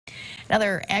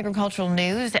Other agricultural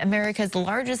news, America's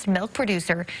largest milk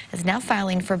producer is now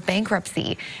filing for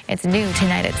bankruptcy. It's new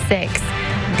tonight at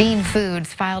 6. Dean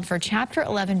Foods filed for Chapter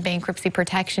 11 bankruptcy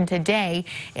protection today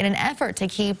in an effort to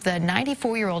keep the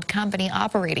 94-year-old company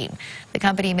operating. The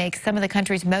company makes some of the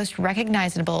country's most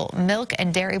recognizable milk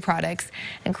and dairy products,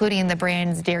 including the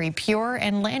brands Dairy Pure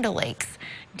and Land O'Lakes.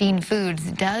 Dean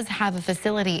Foods does have a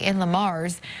facility in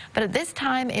Lamar's, but at this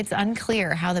time it's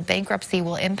unclear how the bankruptcy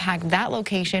will impact that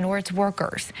location or its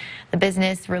workers. The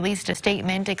business released a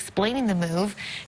statement explaining the move,